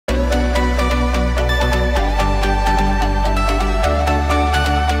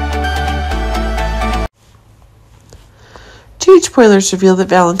spoilers reveal that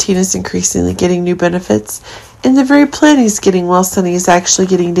Valentin is increasingly getting new benefits, and the very plan he's getting while Sonny is actually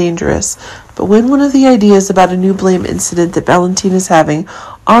getting dangerous. But when one of the ideas about a new blame incident that Valentin is having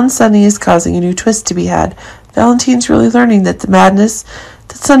on Sonny is causing a new twist to be had, Valentin's really learning that the madness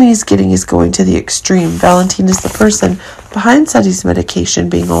that Sonny is getting is going to the extreme. Valentin is the person behind Sonny's medication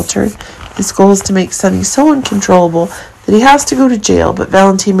being altered. His goal is to make Sonny so uncontrollable that he has to go to jail, but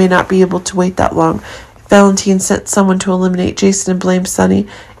Valentin may not be able to wait that long. If Valentin sent someone to eliminate Jason and blame Sonny,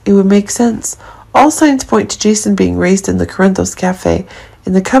 it would make sense. All signs point to Jason being raised in the Corinthos Cafe.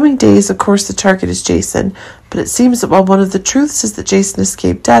 In the coming days, of course, the target is Jason, but it seems that while one of the truths is that Jason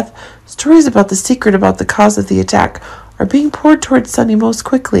escaped death, stories about the secret about the cause of the attack are being poured towards Sonny most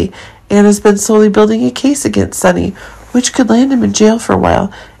quickly. Anna's been slowly building a case against Sonny, which could land him in jail for a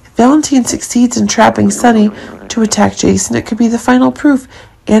while. If Valentin succeeds in trapping Sonny to attack Jason, it could be the final proof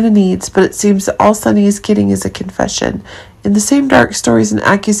Anna needs, but it seems that all Sonny is getting is a confession. In the same dark stories and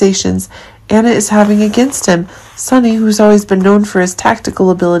accusations Anna is having against him, Sonny, who's always been known for his tactical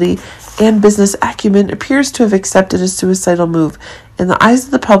ability and business acumen, appears to have accepted a suicidal move in the eyes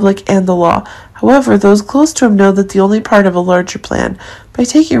of the public and the law. However, those close to him know that the only part of a larger plan. By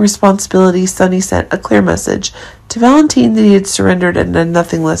taking responsibility, Sonny sent a clear message to Valentin that he had surrendered and had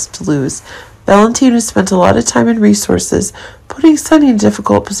nothing less to lose. Valentin, who spent a lot of time and resources putting Sonny in a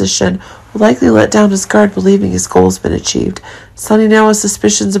difficult position, will likely let down his guard, believing his goal has been achieved. Sonny now has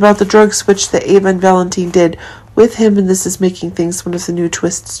suspicions about the drug switch that Ava and Valentin did with him, and this is making things one of the new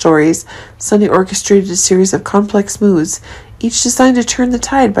twist stories. Sonny orchestrated a series of complex moves, each designed to turn the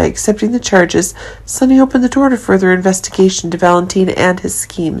tide. By accepting the charges, Sonny opened the door to further investigation to Valentin and his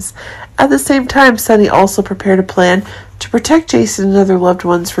schemes. At the same time, Sonny also prepared a plan to protect Jason and other loved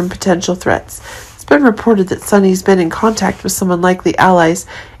ones from potential threats. It's been reported that Sonny's been in contact with some unlikely allies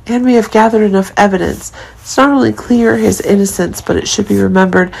and may have gathered enough evidence. It's not only clear his innocence, but it should be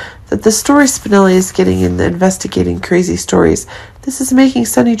remembered that the story Spinelli is getting in the investigating crazy stories. This is making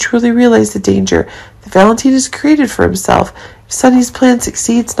Sonny truly realize the danger that Valentin has created for himself. If Sonny's plan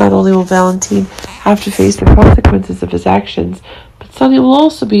succeeds, not only will Valentin have to face the consequences of his actions, but Sonny will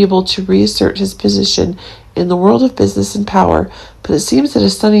also be able to reassert his position in the world of business and power. But it seems that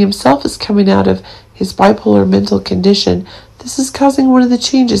as Sonny himself is coming out of his bipolar mental condition, this is causing one of the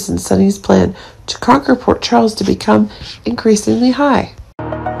changes in Sonny's plan to conquer Port Charles to become increasingly high.